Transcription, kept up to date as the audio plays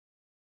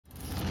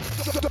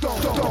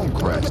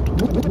Stonecrest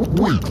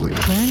Weekly.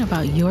 Learn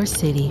about your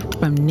city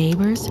from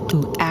neighbors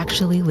who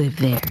actually live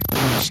there.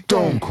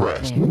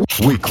 Stonecrest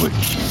Weekly.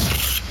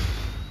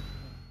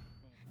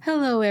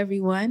 Hello,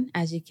 everyone.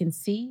 As you can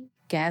see,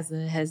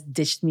 Gaza has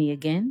ditched me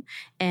again.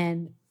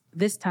 And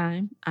this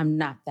time, I'm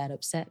not that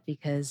upset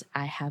because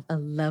I have a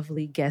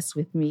lovely guest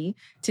with me.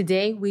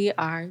 Today, we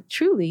are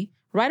truly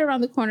right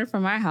around the corner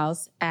from our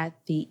house at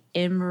the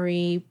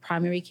Emory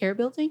Primary Care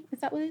Building. Is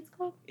that what it's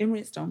called?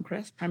 Emory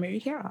Stonecrest Primary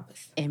Care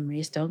Office.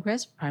 Emory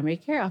Stonecrest Primary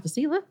Care Office.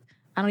 See, look,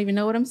 I don't even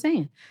know what I'm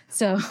saying.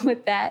 So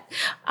with that,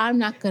 I'm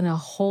not going to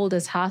hold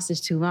us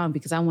hostage too long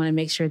because I want to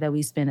make sure that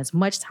we spend as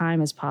much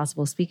time as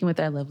possible speaking with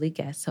our lovely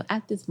guests. So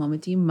at this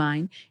moment, do you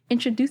mind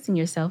introducing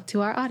yourself to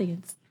our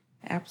audience?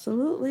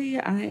 Absolutely.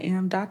 I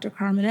am Dr.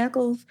 Carmen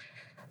Eccles,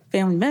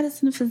 family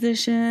medicine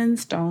physician,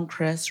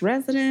 Stonecrest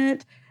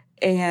resident,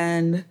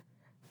 and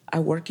I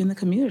work in the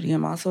community.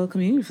 I'm also a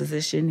community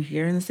physician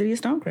here in the city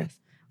of Stonecrest.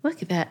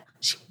 Look at that.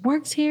 She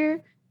works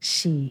here.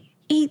 She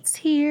eats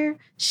here.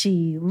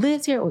 She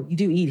lives here. Oh, you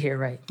do eat here,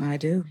 right? I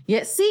do.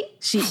 Yeah, see,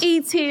 she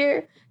eats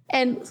here.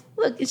 And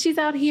look, she's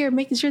out here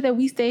making sure that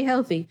we stay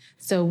healthy.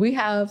 So we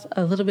have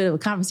a little bit of a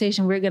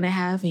conversation we're going to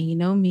have. And you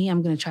know me,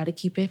 I'm going to try to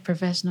keep it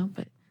professional,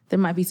 but there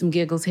might be some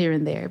giggles here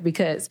and there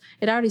because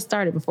it already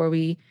started before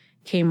we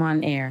came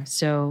on air.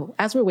 So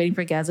as we're waiting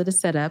for Gaza to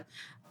set up,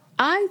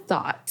 I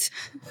thought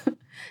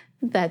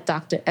that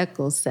Dr.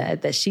 Eccles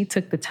said that she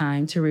took the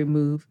time to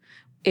remove,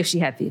 if she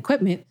had the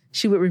equipment,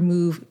 she would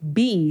remove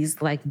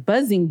bees, like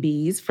buzzing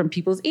bees, from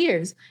people's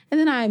ears. And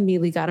then I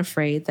immediately got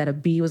afraid that a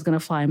bee was going to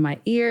fly in my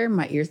ear.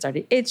 My ear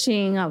started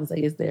itching. I was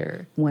like, is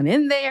there one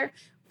in there?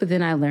 But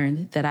then I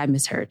learned that I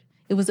misheard.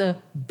 It was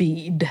a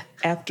bead.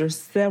 After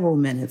several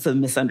minutes of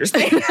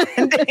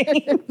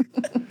misunderstanding.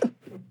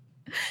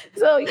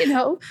 So,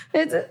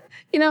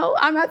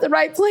 I'm at the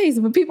right place,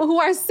 but people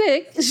who are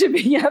sick should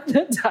be at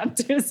the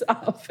doctor's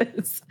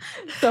office.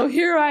 So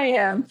here I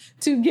am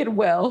to get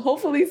well,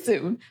 hopefully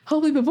soon.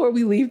 Hopefully before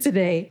we leave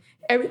today,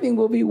 everything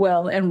will be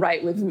well and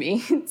right with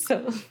me.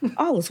 So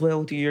all is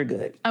well with you. You're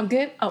good. I'm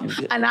good. Oh,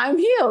 good. And I'm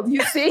healed.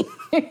 You see,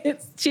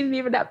 she didn't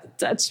even have to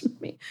touch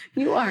me.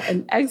 You are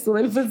an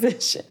excellent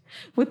physician.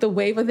 With the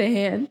wave of the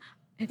hand,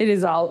 it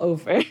is all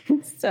over.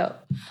 So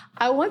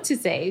I want to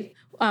say,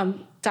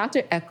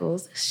 Dr.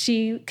 Eccles,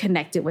 she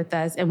connected with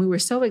us and we were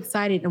so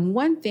excited. And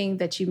one thing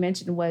that you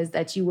mentioned was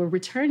that you were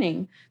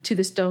returning to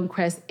the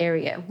Stonecrest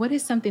area. What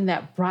is something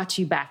that brought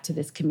you back to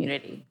this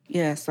community?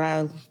 Yes,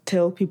 I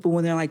tell people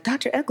when they're like,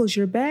 Dr. Eccles,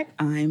 you're back?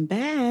 I'm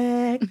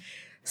back.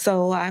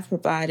 So I've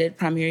provided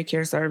primary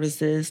care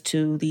services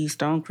to the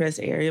Stonecrest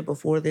area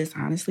before this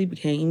honestly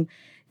became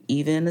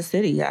even a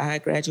city. I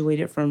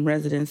graduated from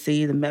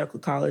residency, the Medical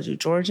College of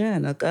Georgia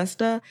in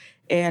Augusta,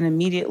 and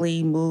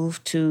immediately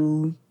moved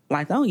to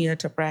Lithonia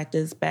to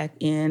practice back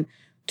in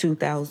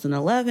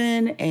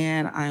 2011.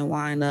 And I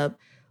wind up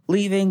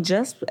leaving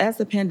just as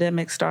the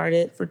pandemic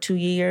started for 2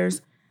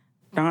 years.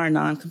 Darn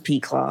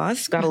non-compete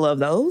clause. Gotta love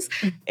those.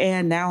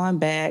 And now I'm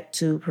back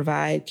to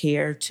provide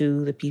care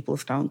to the people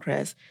of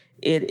Stonecrest.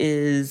 It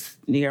is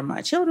near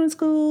my children's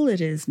school. It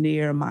is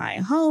near my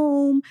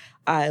home.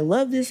 I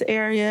love this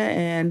area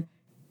and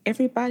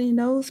everybody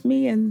knows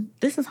me and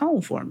this is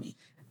home for me.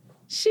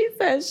 She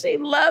says she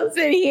loves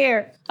it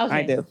here. Okay,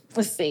 I do.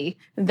 Let's see.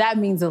 That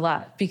means a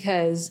lot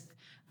because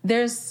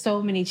there's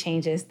so many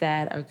changes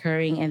that are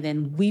occurring and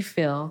then we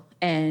feel,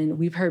 and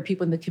we've heard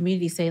people in the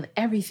community say that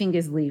everything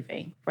is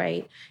leaving,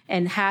 right?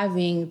 And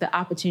having the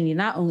opportunity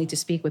not only to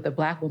speak with a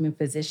Black woman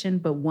physician,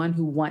 but one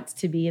who wants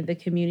to be in the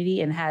community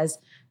and has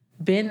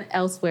been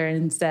elsewhere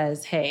and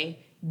says,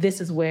 hey,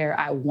 this is where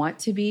I want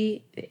to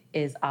be,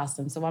 is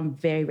awesome. So I'm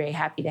very, very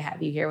happy to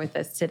have you here with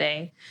us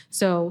today.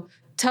 So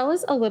tell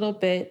us a little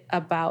bit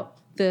about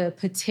the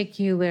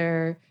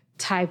particular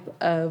type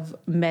of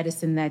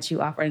medicine that you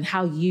offer and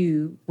how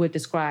you would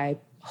describe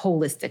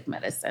holistic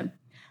medicine.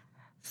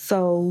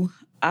 So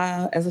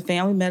as a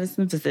family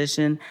medicine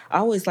physician, I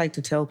always like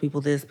to tell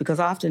people this because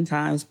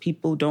oftentimes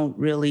people don't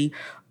really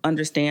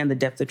understand the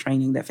depth of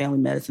training that family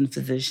medicine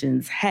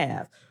physicians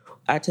have.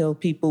 I tell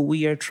people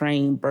we are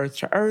trained birth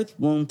to earth,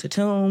 womb to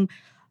tomb.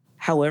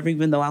 However,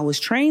 even though I was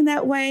trained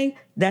that way,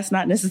 that's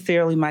not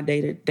necessarily my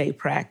day-to-day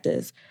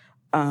practice.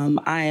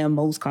 I am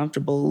most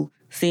comfortable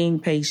seeing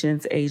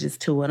patients ages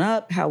 2 and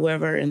up.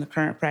 However, in the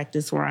current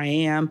practice where I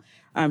am,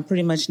 I'm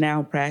pretty much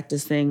now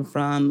practicing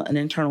from an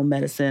internal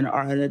medicine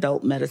or an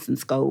adult medicine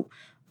scope.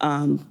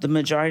 The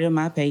majority of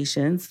my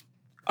patients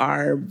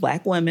are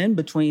Black women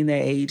between the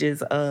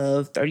ages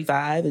of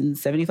 35 and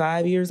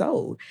 75 years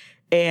old.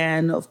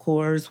 And of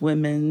course,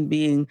 women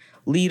being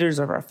leaders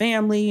of our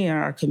family and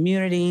our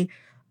community,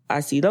 I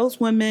see those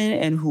women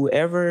and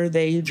whoever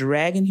they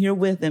drag in here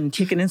with them,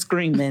 kicking and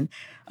screaming,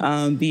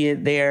 be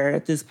it they're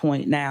at this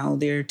point now,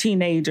 they're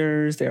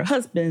teenagers, their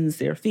husbands,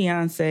 their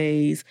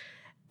fiancés.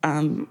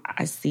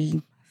 I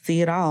see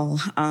it all.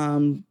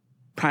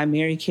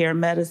 Primary care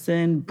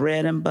medicine,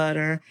 bread and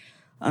butter,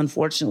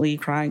 unfortunately,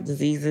 chronic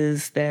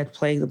diseases that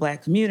plague the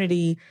Black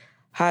community,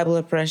 high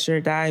blood pressure,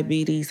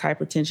 diabetes,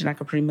 hypertension. I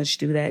could pretty much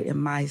do that in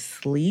my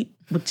sleep.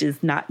 which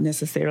is not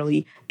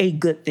necessarily a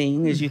good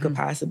thing as you could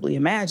possibly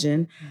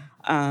imagine.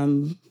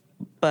 And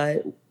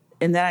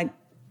that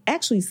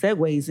actually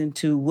segues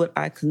into what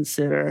I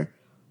consider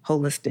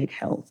holistic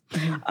health.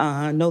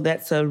 I know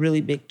that's a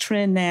really big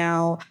trend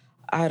now.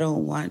 I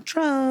don't want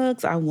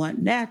drugs. I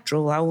want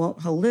natural. I want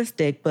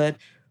holistic. But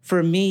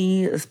for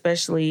me,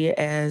 especially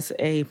as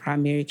a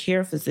primary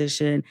care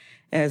physician,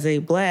 as a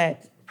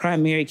Black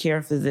primary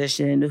care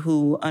physician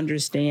who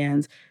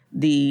understands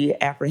the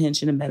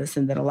apprehension of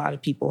medicine that a lot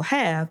of people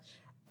have,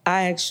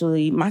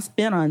 my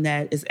spin on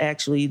that is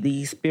actually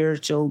the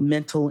spiritual,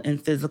 mental,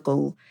 and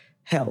physical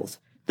health.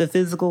 The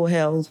physical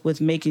health with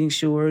making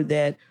sure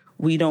that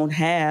we don't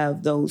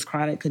have those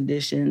chronic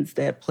conditions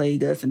that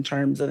plague us in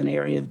terms of an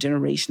area of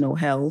generational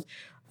health.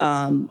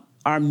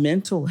 Our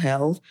mental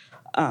health,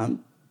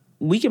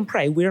 we can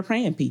pray. We're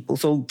praying people.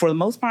 So for the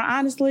most part,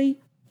 honestly,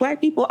 Black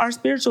people, our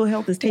spiritual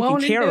health is taken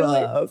care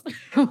of.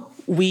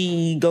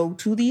 We go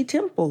to the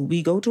temple.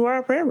 We go to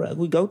our prayer rug.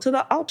 We go to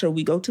the altar.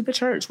 We go to the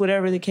church,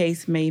 whatever the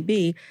case may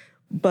be.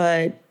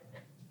 But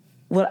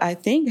what I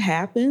think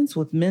happens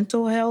with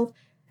mental health,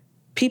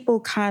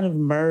 people kind of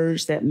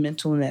merge that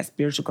mental and that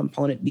spiritual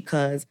component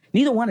because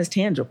neither one is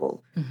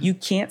tangible. You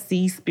can't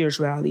see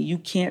spirituality. You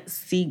can't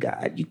see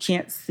God. You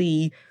can't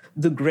see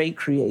the great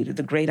creator,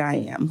 the great I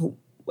am,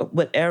 by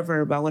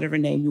whatever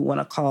name you want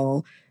to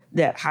call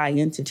that high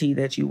entity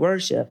that you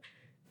worship.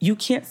 You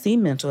can't see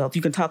mental health.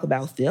 You can talk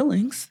about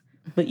feelings,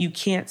 but you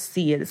can't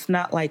see it. It's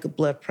not like a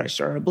blood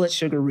pressure or a blood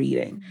sugar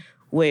reading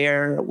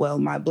where, well,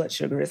 my blood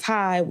sugar is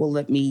high. Well,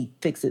 let me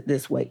fix it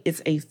this way.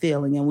 It's a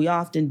feeling. And we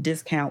often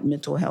discount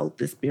mental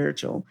health as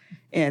spiritual.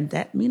 And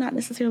that may not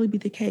necessarily be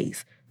the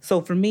case.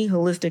 So for me,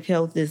 holistic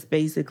health is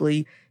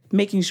basically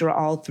making sure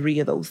all three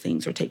of those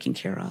things are taken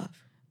care of.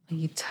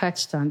 You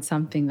touched on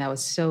something that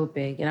was so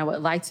big, and I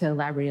would like to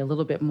elaborate a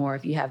little bit more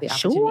if you have the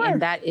opportunity. Sure.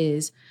 And that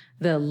is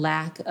the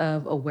lack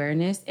of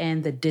awareness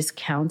and the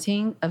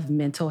discounting of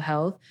mental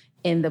health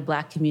in the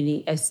Black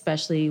community,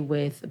 especially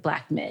with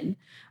Black men.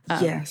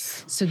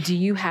 Yes. So do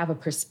you have a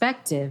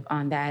perspective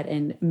on that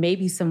and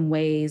maybe some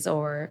ways,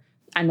 or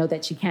I know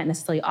that you can't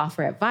necessarily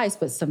offer advice,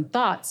 but some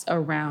thoughts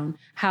around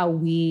how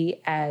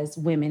we as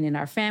women in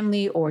our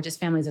family or just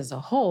families as a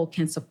whole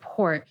can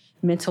support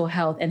mental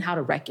health and how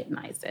to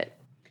recognize it?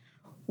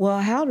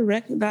 Well, how to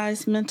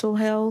recognize mental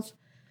health?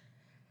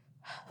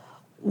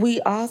 We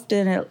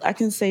often, I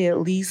can say at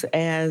least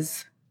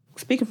as,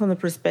 speaking from the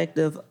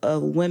perspective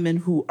of women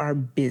who are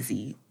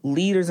busy,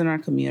 leaders in our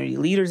community,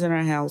 leaders in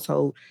our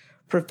household,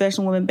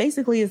 professional women,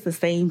 basically it's the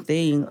same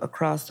thing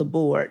across the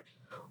board.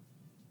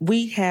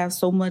 We have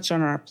so much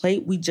on our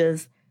plate. We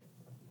just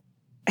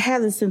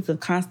have a sense of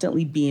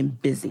constantly being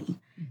busy.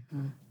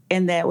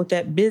 And that with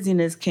that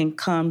busyness can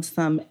come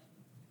some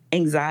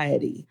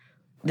anxiety.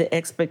 The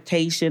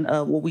expectation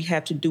of, well, we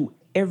have to do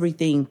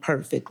everything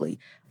perfectly.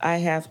 I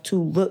have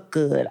to look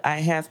good.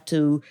 I have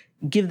to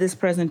give this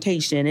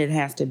presentation. It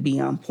has to be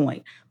on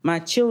point. My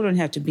children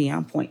have to be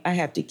on point. I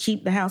have to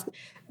keep the house.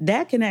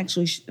 That's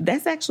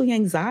actually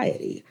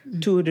anxiety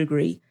to a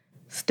degree.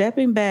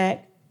 Stepping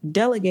back,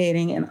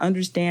 delegating, and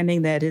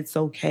understanding that it's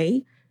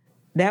okay.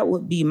 That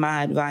would be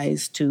my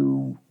advice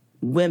to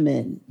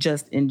women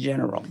just in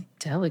general.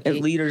 Delegate.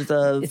 As leaders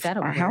of Is that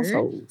a our word?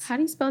 households. How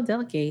do you spell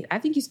delegate? I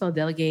think you spell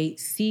delegate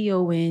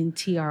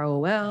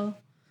CONTROL.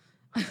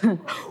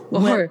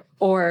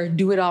 or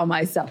do it all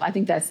myself. I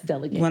think that's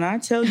delegate. When I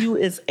tell you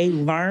it's a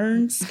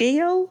learned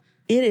skill,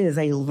 it is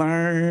a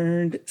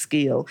learned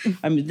skill.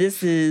 I mean,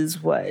 this is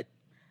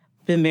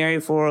been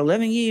married for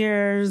 11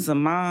 years, a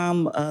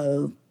mom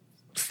of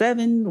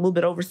 7, a little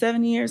bit over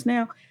 7 years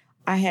now.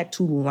 I had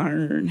to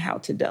learn how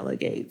to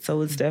delegate.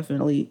 So it's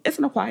it's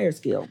an acquired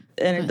skill,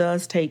 and it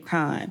does take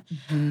time.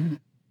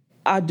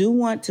 I do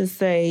want to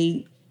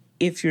say,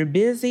 if you're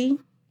busy,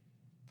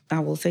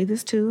 I will say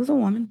this too as a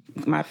woman,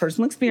 my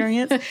personal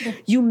experience,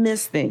 you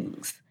miss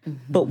things.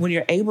 But when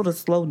you're able to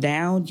slow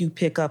down, you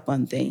pick up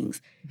on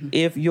things.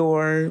 If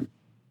your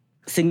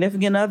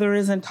significant other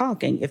isn't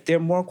talking, if they're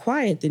more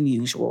quiet than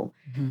usual,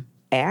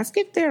 ask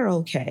if they're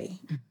okay.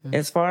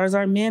 As far as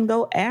our men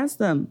go, ask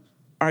them,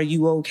 are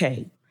you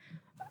okay?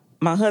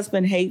 My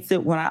husband hates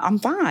it when I'm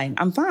fine.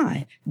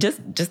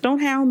 Just don't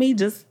hound me.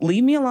 Just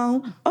leave me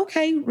alone.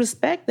 Okay,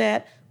 respect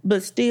that.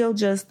 But still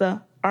just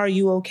are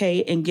you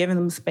okay? And giving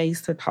them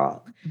space to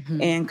talk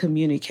and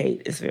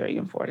communicate is very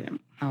important.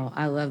 Oh,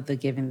 I love the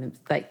giving them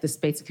the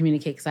space to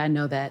communicate, because I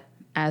know that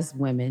as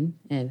women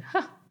and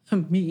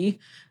me,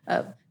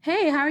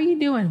 hey, how are you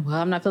doing? Well,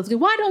 I'm not feeling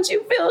good. Why don't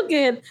you feel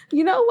good?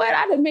 You know what?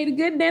 I done made a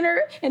good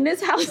dinner and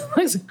this house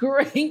looks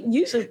great.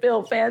 You should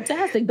feel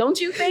fantastic, don't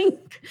you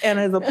think? And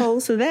as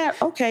opposed to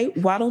that, okay,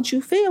 why don't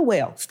you feel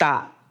well?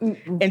 Stop.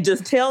 And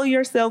just tell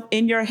yourself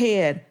in your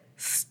head,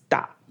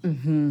 stop.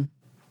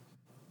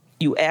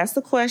 You ask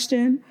the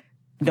question,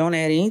 don't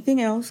add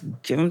anything else,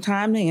 give him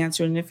time to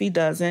answer, and if he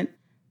doesn't,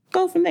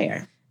 go from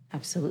there.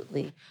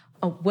 Absolutely.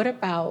 What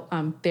about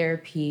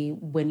therapy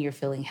when you're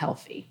feeling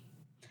healthy?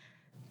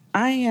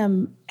 I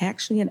am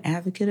actually an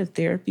advocate of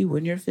therapy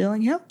when you're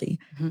feeling healthy.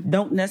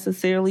 Don't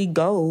necessarily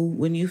go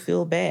when you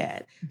feel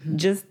bad.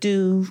 Just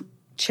do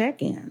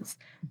check-ins.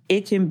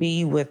 It can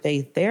be with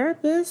a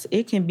therapist.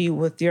 It can be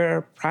with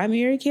your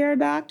primary care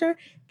doctor.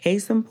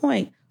 Case in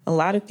point, a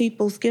lot of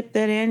people skip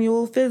that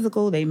annual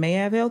physical. They may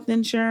have health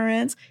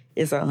insurance.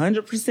 It's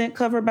 100%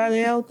 covered by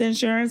the health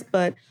insurance,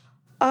 but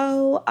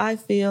I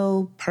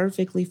feel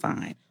perfectly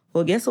fine.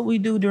 Well, guess what we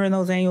do during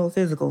those annual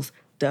physicals?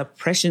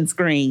 Depression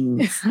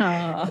screens.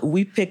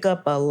 We pick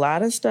up a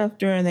lot of stuff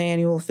during the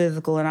annual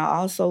physical, and I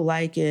also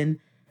liken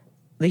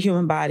the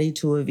human body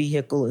to a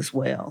vehicle as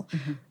well.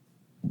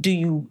 Do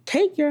you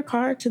take your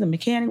car to the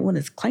mechanic when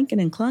it's clanking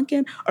and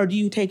clunking, or do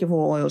you take it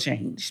for oil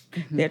change?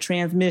 That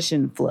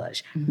transmission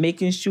flush,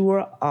 making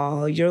sure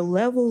all your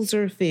levels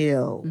are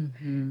filled.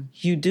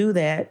 You do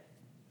that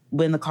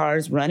when the car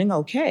is running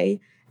okay.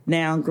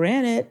 Now,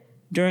 granted,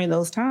 during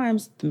those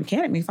times, the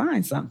mechanic may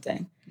find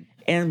something.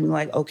 And we're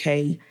like,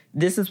 okay,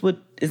 this is what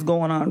is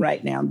going on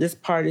right now. This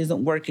part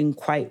isn't working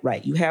quite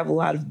right. You have a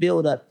lot of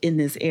buildup in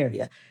this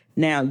area.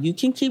 Now, you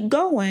can keep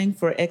going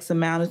for X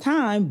amount of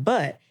time,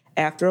 but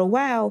after a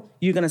while,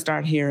 you're going to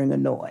start hearing a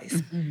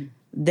noise.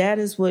 That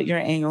is what your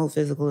annual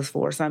physical is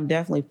for. So I'm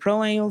definitely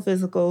pro-annual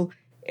physical.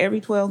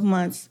 Every 12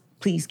 months,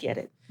 please get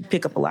it.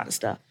 Pick up a lot of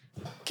stuff.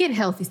 Get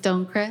healthy,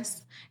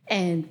 Stonecrest,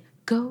 and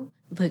go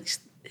look.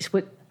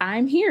 What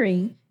I'm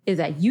hearing is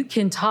that you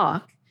can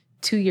talk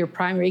to your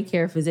primary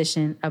care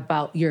physician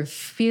about your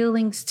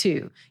feelings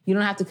too. You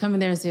don't have to come in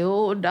there and say,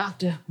 oh,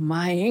 doctor,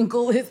 my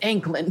ankle is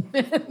ankling.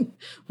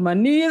 My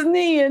knee is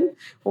kneeing,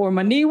 or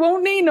my knee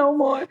won't knee no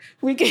more.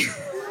 We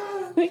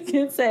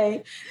can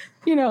say,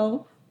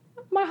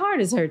 my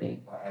heart is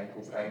hurting. My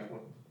ankle's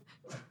ankling.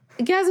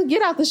 Guys,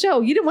 get out the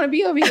show. You didn't want to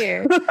be over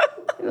here.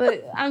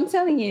 Like, I'm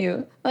telling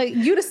you,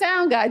 you the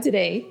sound guy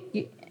today.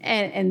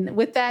 And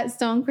with that,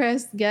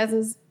 Stonecrest, Gaz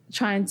is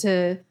trying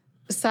to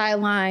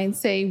sideline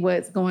say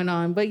what's going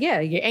on. But yeah,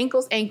 your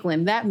ankle's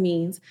ankling. That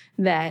means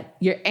that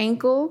your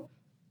ankle,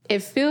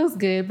 it feels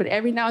good, but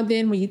every now and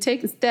then when you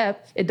take a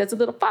step, it does a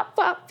little pop,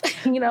 pop.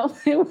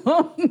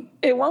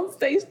 It won't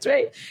stay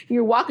straight.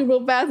 You're walking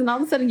real fast and all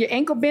of a sudden your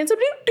ankle bends,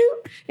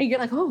 and you're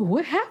like, oh,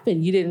 what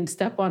happened? You didn't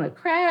step on a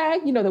crack.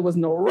 There was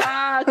no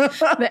rock.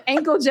 The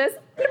ankle just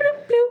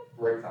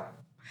Great time.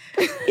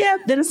 Yeah,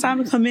 then it's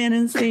time to come in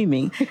and see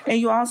me.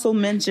 And you also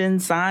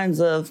mentioned signs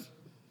of,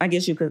 I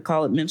guess you could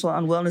call it mental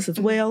unwellness as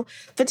well.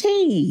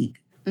 Fatigue.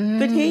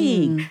 And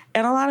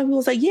a lot of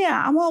people say,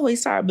 yeah, I'm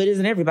always tired, but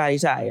isn't everybody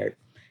tired?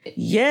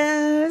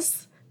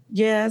 Yes,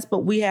 but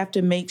we have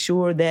to make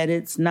sure that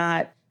it's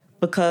not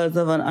because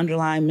of an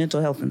underlying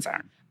mental health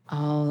concern.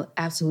 Oh,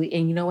 absolutely.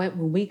 And you know what?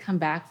 When we come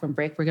back from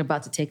break, we're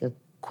about to take a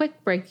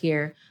quick break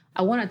here.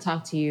 I want to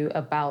talk to you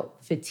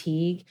about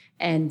fatigue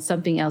and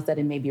something else that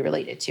it may be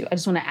related to. I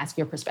just want to ask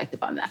your perspective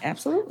on that.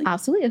 Absolutely.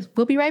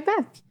 We'll be right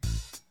back.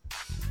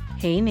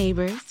 Hey,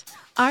 neighbors.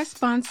 Our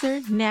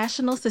sponsor,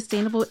 National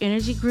Sustainable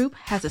Energy Group,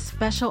 has a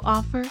special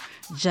offer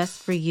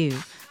just for you.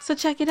 So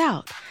check it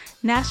out.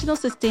 National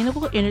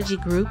Sustainable Energy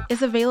Group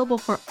is available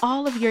for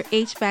all of your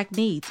HVAC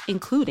needs,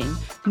 including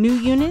new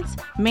units,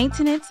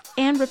 maintenance,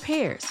 and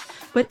repairs.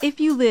 But if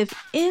you live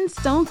in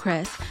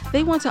Stonecrest,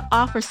 they want to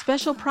offer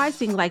special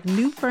pricing like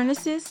new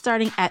furnaces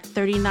starting at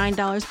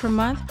 $39 per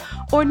month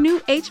or new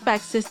HVAC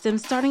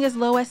systems starting as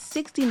low as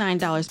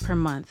 $69 per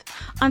month.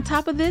 On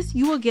top of this,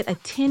 you will get a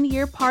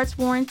 10-year parts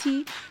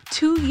warranty,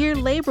 2-year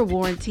labor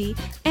warranty,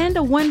 and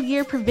a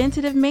 1-year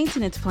preventative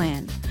maintenance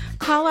plan.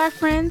 Call our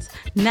friends,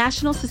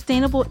 National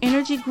Sustainable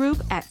Energy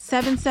Group at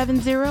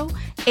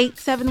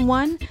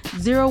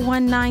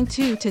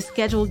 770-871-0192 to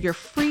schedule your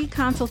free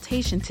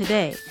consultation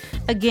today.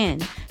 Again,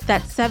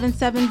 that's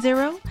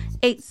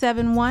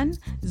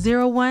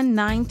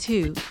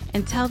 770-871-0192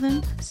 and tell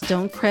them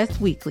Stonecrest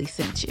Weekly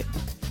sent you.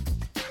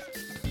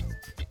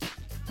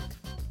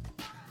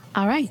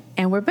 All right,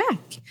 and we're back.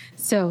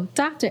 So,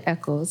 Dr.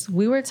 Eccles,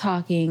 we were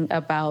talking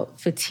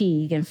about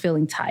fatigue and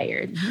feeling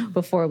tired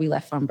before we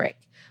left on break.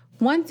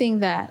 One thing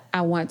that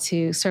I want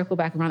to circle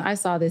back around, I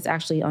saw this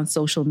actually on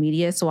social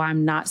media, so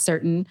I'm not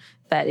certain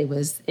that it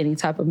was any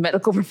type of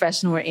medical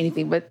professional or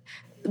anything, but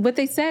what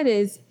they said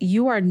is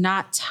you are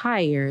not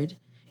tired,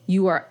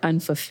 you are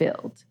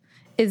unfulfilled.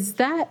 Is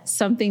that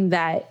something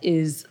that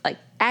is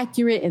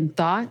accurate in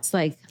thoughts?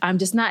 I'm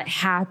just not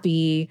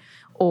happy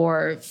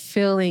or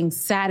feeling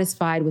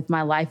satisfied with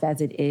my life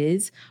as it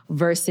is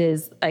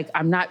versus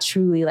I'm not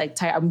truly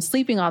tired. I'm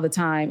sleeping all the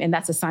time, and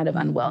that's a sign of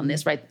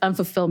unwellness, right?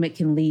 Unfulfillment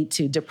can lead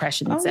to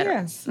depression, et cetera. Oh,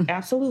 yes,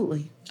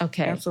 absolutely.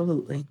 Okay.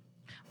 Absolutely.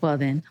 Well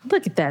then,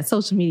 look at that,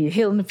 social media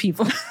healing the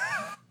people.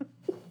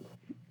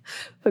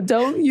 But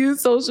don't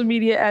use social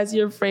media as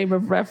your frame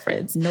of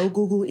reference. No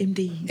Google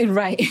MDs.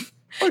 Right.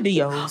 Or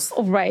DOs.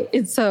 Right.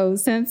 And so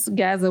since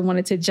Gaza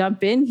wanted to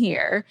jump in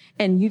here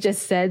and you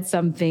just said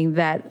something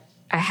that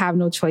I have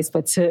no choice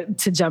but to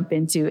jump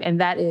into,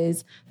 and that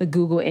is the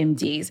Google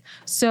MDs.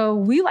 So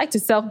we like to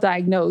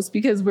self-diagnose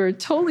because we're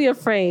totally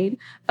afraid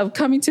of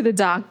coming to the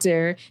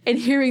doctor and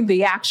hearing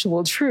the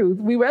actual truth.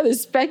 We rather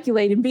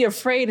speculate and be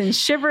afraid and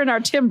shiver in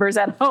our timbers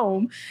at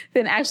home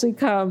than actually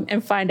come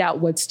and find out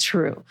what's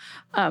true.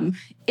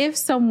 If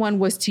someone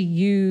was to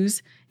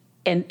use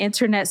an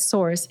internet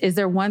source, is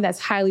there one that's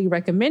highly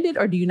recommended,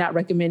 or do you not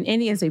recommend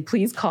any and say,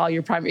 please call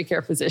your primary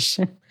care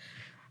physician?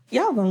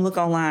 Y'all gonna look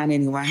online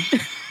anyway.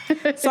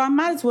 So I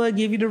might as well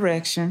give you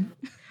direction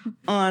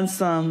on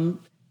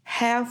some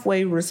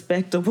halfway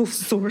respectable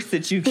source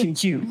that you can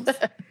use.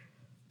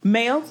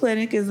 Mayo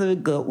Clinic is a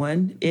good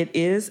one. It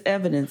is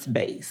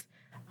evidence-based.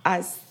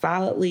 I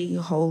solidly,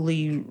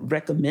 wholly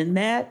recommend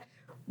that.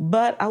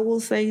 But I will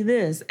say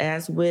this,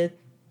 as with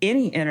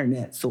any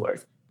internet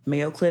source,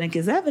 Mayo Clinic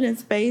is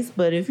evidence-based,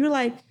 but if you're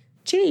like,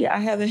 gee, I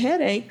have a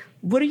headache,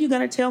 what are you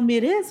going to tell me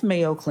it is,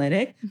 Mayo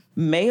Clinic?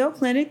 Mayo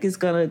Clinic is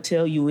going to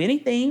tell you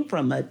anything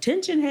from a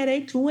tension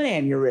headache to an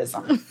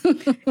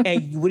aneurysm.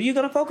 And what are you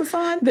going to focus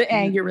on? The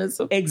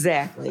aneurysm.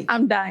 Exactly.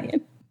 I'm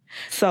dying.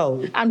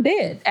 So I'm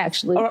dead,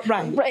 actually.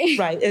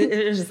 Right.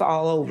 It's just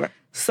all over.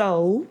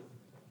 So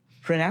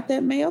print out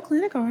that Mayo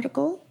Clinic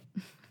article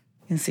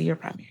and see your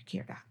primary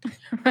care doctor.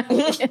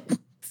 Right.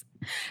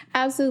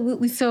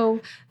 Absolutely.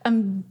 So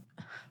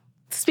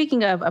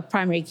speaking of a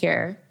primary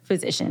care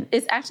physician,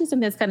 it's actually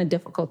something that's kind of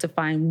difficult to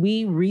find.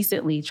 We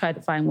recently tried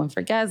to find one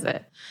for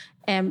Gaza.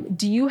 And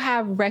do you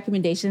have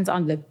recommendations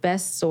on the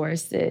best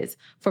sources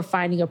for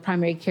finding a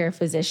primary care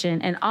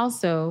physician? And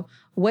also,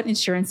 what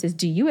insurances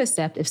do you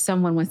accept if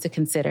someone wants to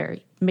consider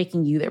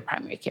making you their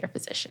primary care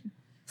physician?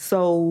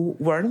 So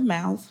word of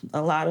mouth,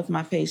 a lot of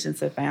my patients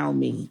have found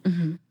me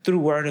through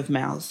word of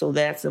mouth. So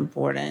that's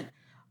important.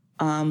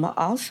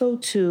 Also,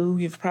 too,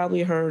 you've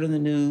probably heard in the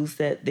news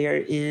that there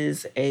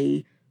is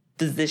a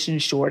physician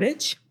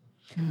shortage.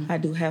 I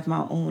do have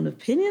my own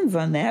opinions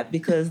on that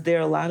because there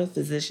are a lot of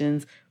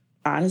physicians,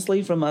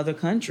 honestly, from other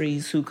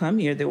countries who come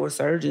here. There were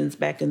surgeons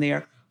back in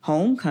their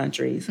home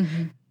countries.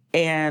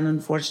 And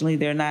unfortunately,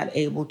 they're not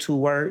able to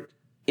work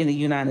in the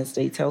United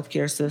States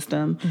healthcare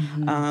system.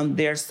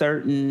 There are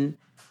certain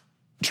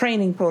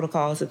training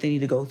protocols that they need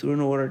to go through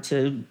in order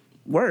to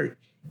work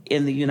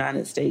in the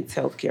United States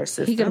healthcare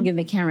system. He's going to get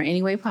the camera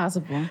any way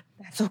possible.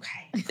 That's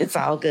okay. It's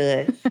all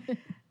good.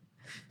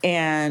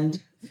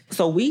 And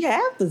so we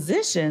have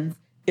physicians.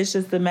 It's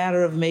just a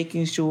matter of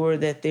making sure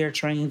that they're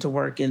trained to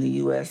work in the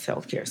U.S.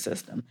 healthcare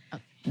system.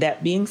 Okay.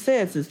 That being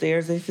said, since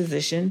there's a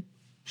physician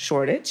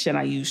shortage, and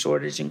I use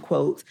shortage in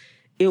quotes,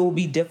 it will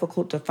be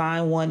difficult to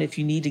find one if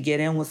you need to get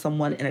in with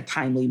someone in a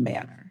timely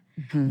manner.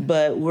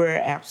 But we're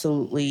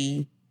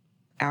absolutely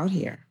out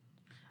here.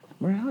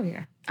 We're out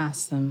here.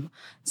 Awesome.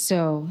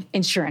 So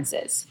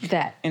insurances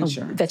that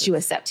you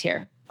accept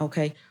here.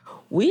 Okay.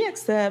 We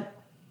accept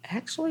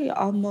actually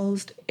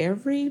almost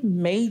every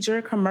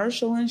major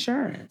commercial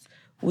insurance.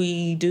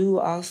 We do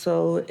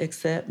also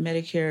accept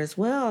Medicare as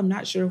well. I'm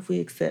not sure if we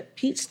accept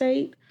Peach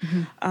State.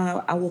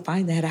 I will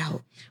find that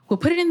out. We'll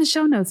put it in the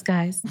show notes,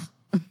 guys.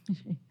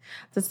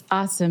 That's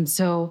awesome.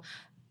 So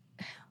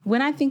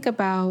when I think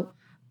about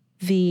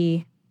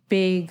the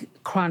big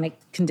chronic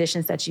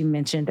conditions that you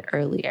mentioned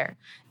earlier,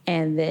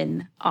 and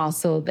then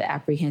also the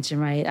apprehension,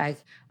 right?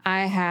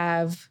 I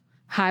have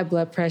high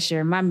blood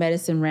pressure, my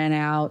medicine ran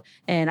out,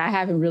 and I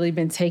haven't really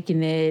been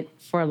taking it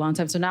for a long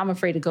time. So now I'm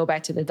afraid to go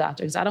back to the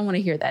doctor because I don't want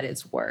to hear that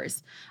it's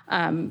worse.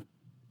 Are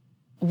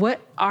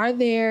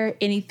there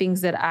any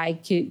things that I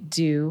could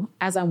do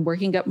as I'm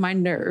working up my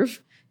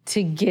nerve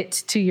to get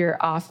to your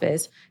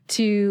office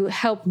to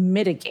help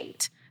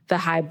mitigate the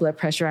high blood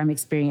pressure I'm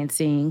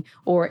experiencing,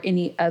 or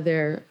any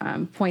other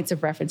points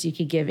of reference you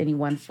could give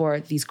anyone for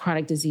these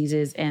chronic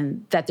diseases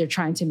and that they're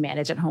trying to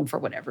manage at home for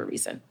whatever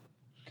reason?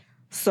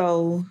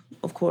 So,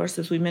 of course,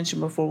 as we mentioned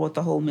before with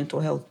the whole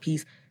mental health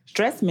piece,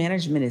 stress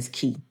management is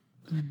key.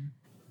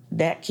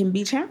 That can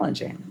be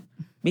challenging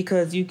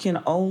because you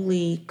can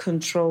only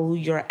control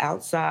your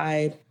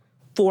outside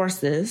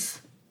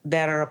forces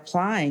that are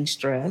applying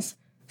stress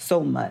so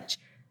much.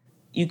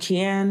 You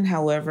can,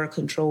 however,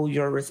 control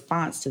your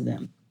response to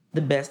them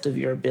the best of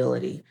your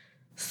ability.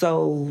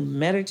 So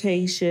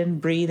meditation,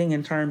 breathing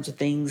in terms of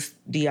things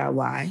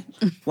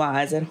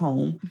DIY-wise at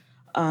home.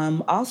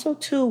 Also,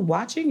 too,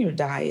 watching your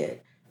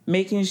diet,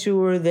 making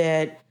sure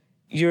that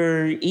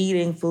you're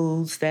eating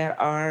foods that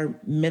are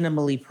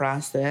minimally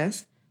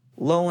processed,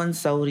 low in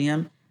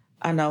sodium.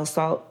 I know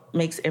salt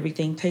makes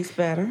everything taste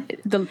better.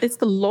 It's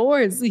the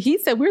Lord's. He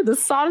said we're the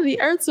salt of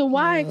the earth. So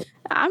why?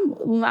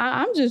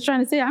 I'm just trying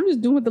to say I'm just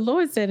doing what the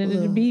Lord said, and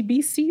it'll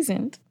be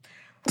seasoned.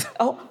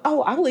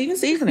 Oh, I believe in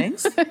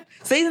seasonings.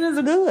 Seasonings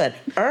are good.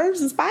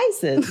 Herbs and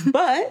spices.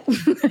 But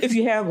if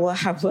you have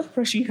high blood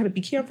pressure, you got to be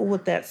careful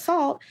with that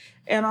salt.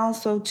 And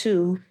also,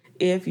 too,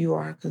 if you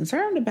are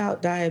concerned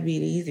about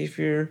diabetes, if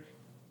you're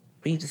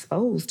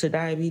predisposed to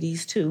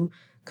diabetes, too,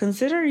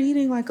 consider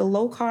eating like a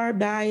low-carb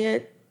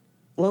diet,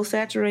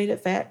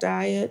 low-saturated fat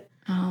diet,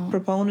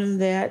 proponent of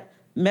that.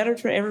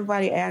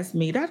 Everybody asks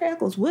me, Dr.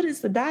 Echols, what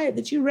is the diet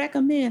that you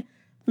recommend?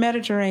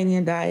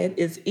 Mediterranean diet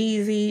is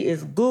easy,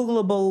 it's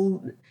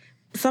Googleable.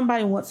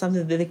 Somebody wants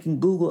something that they can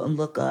Google and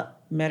look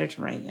up.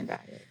 Mediterranean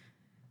diet.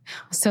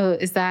 So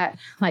is that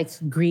like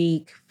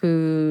Greek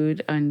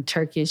food and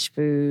Turkish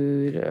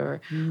food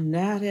or?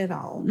 Not at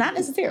all. Not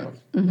necessarily.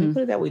 Let me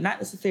put it that way. Not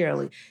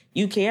necessarily.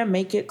 You can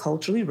make it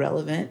culturally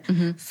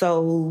relevant.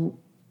 So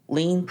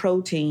lean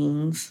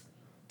proteins,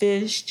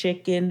 fish,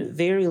 chicken,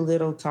 very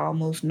little to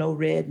almost no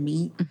red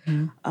meat.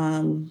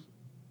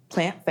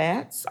 Plant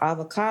fats,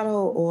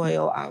 avocado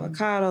oil,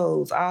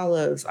 avocados,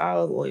 olives,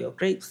 olive oil,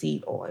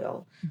 grapeseed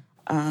oil,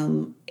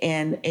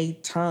 and a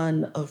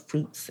ton of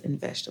fruits and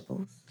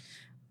vegetables.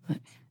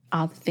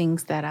 All the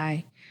things that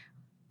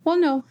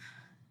no,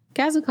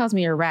 Gazza calls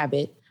me a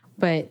rabbit,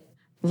 but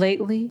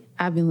lately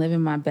I've been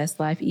living my best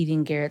life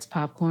eating Garrett's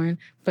popcorn,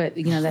 but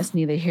that's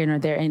neither here nor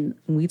there. And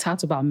when we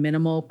talked about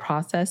minimal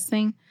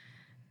processing,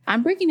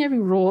 I'm breaking every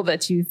rule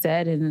that you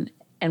said.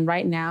 And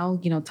right now,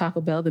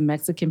 Taco Bell, the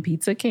Mexican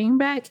pizza came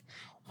back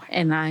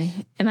and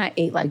I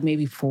ate like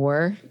maybe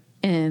 4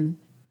 and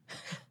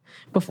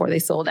before they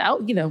sold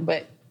out,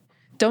 but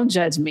don't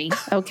judge me.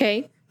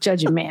 Okay.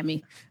 Judge your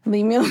mammy.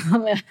 Leave me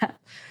alone.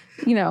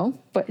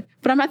 But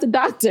I'm at the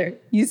doctor.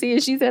 You see,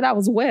 she said I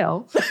was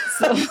well.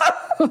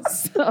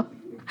 So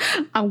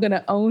I'm going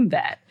to own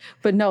that.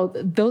 But no,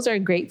 those are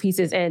great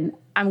pieces. And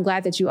I'm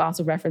glad that you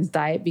also referenced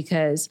diet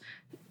because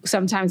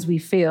sometimes we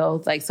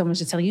feel like someone's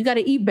just telling you, you got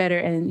to eat better.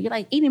 And you're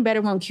like, eating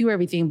better won't cure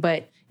everything.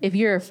 But if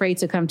you're afraid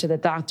to come to the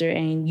doctor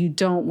and you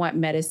don't want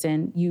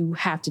medicine, you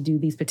have to do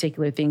these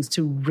particular things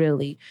to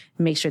really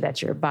make sure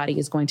that your body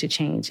is going to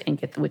change and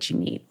get what you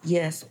need.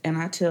 Yes. And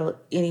I tell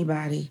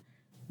anybody,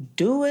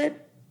 do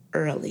it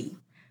early.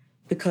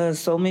 Because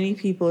so many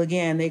people,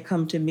 again, they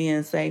come to me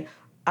and say,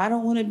 I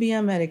don't want to be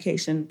on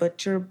medication,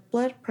 but your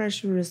blood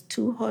pressure is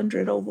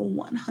 200 over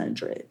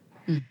 100.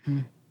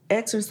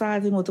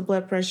 Exercising with the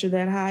blood pressure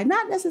that high,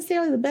 not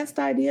necessarily the best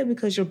idea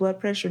because your blood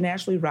pressure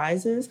naturally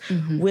rises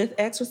with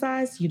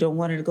exercise. You don't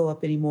want it to go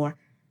up anymore.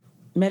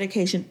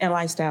 Medication and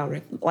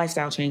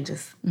lifestyle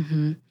changes.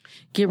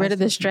 Get rid of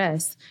the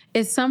stress.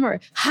 It's summer.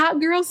 Hot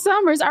girl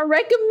summers are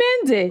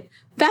recommended.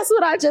 That's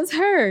what I just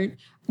heard.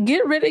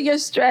 Get rid of your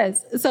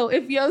stress. So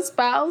if your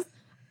spouse,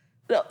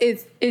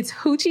 it's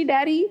hoochie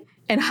daddy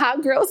and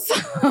hot girl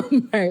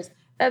summers.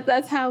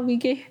 That's how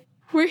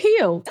we're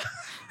healed.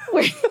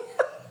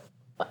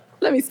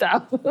 Let me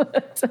stop.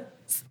 Stop.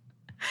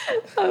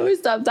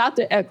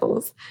 Dr.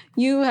 Eccles,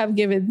 you have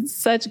given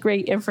such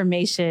great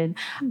information.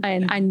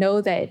 And I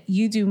know that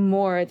you do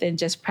more than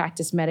just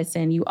practice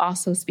medicine. You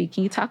also speak.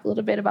 Can you talk a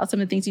little bit about some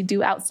of the things you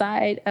do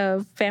outside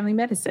of family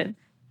medicine?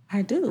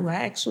 I do. I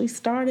actually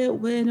started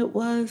when it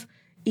was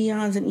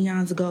eons and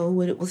eons ago,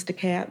 when it was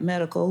DeKalb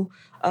Medical,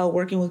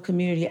 working with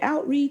community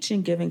outreach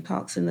and giving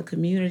talks in the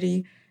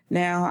community.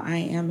 Now I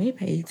am a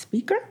paid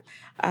speaker.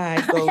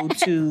 I go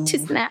to 2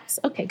 snaps.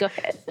 Okay, go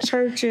ahead.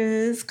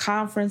 Churches,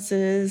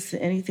 conferences,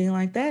 anything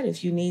like that.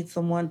 If you need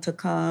someone to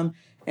come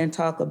and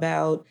talk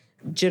about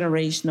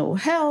generational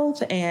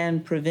health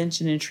and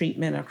prevention and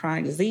treatment of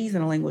chronic disease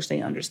in a language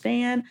they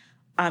understand,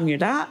 I'm your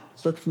doc.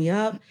 Look me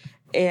up.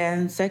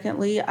 And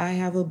secondly, I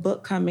have a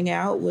book coming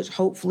out, which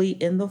hopefully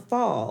in the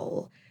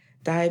fall,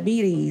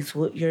 Diabetes,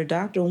 what your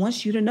doctor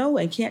wants you to know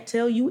and can't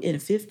tell you in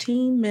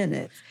 15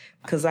 minutes.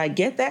 Because I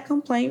get that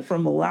complaint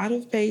from a lot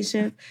of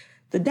patients.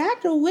 The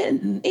doctor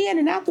went in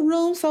and out the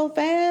room so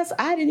fast,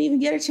 I didn't even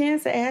get a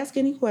chance to ask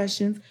any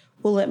questions.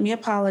 Well, let me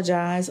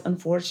apologize.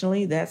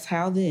 Unfortunately, that's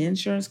how the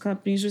insurance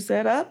companies are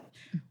set up.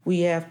 We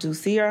have to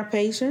see our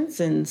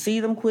patients and see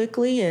them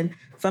quickly. And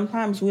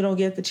sometimes we don't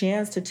get the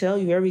chance to tell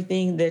you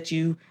everything that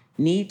you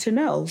need to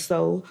know.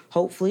 So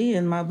hopefully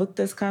in my book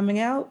that's coming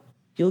out,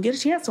 you'll get a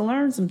chance to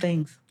learn some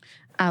things.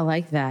 I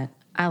like that.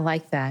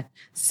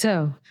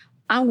 So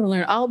I'm going to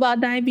learn all about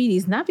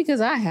diabetes, not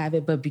because I have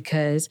it, but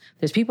because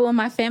there's people in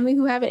my family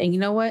who have it. And you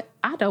know what?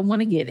 I don't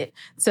want to get it.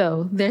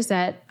 So there's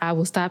that. I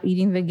will stop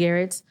eating the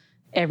Garrett's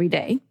every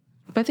day.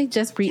 But they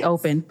just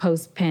reopened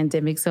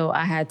post-pandemic. So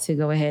I had to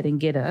go ahead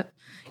and get up.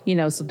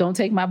 So don't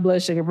take my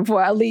blood sugar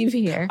before I leave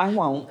here. I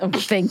won't.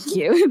 Thank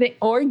you.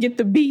 Or get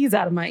the bees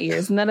out of my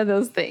ears. None of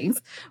those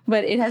things.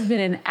 But it has been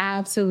an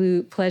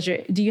absolute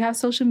pleasure. Do you have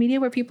social media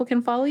where people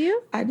can follow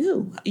you? I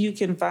do. You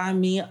can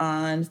find me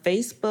on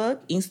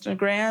Facebook,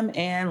 Instagram,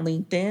 and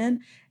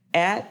LinkedIn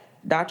at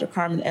Dr.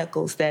 Carmen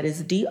Eccles. That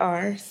is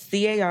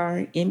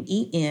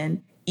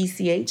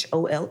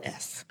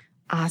DrCarmenEchols.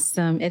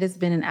 Awesome. It has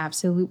been an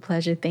absolute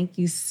pleasure. Thank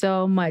you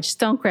so much.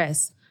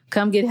 Stonecrest,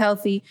 come get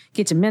healthy,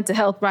 get your mental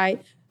health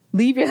right.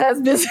 Leave your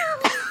husband.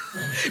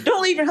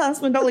 Don't leave your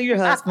husband. Don't leave your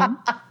husband.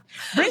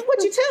 Bring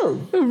what you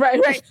too.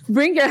 Right.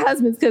 Bring your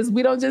husbands because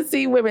we don't just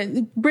see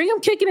women. Bring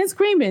them kicking and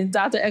screaming.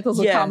 Dr. Eccles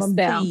will calm them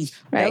down. Please.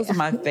 Right? Those are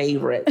my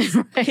favorites.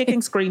 Right.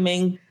 Kicking,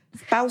 screaming,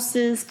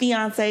 spouses,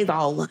 fiancés,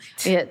 all of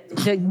it.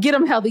 Yeah. Get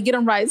them healthy, get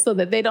them right so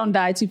that they don't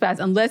die too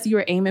fast. Unless you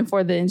are aiming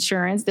for the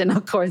insurance, then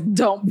of course,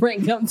 don't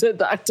bring them to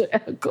Dr.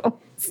 Eccles.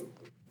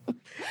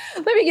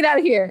 Let me get out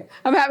of here.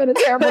 I'm having a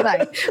terrible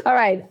night. All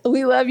right.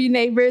 We love you,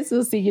 neighbors.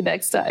 We'll see you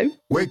next time.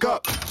 Wake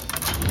up.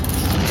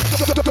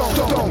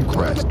 Don't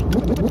crash.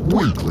 Stonecrest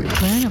Weekly.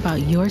 Learn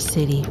about your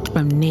city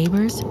from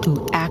neighbors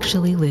who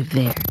actually live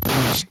there.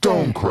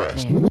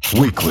 Stonecrest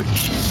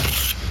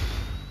Weekly.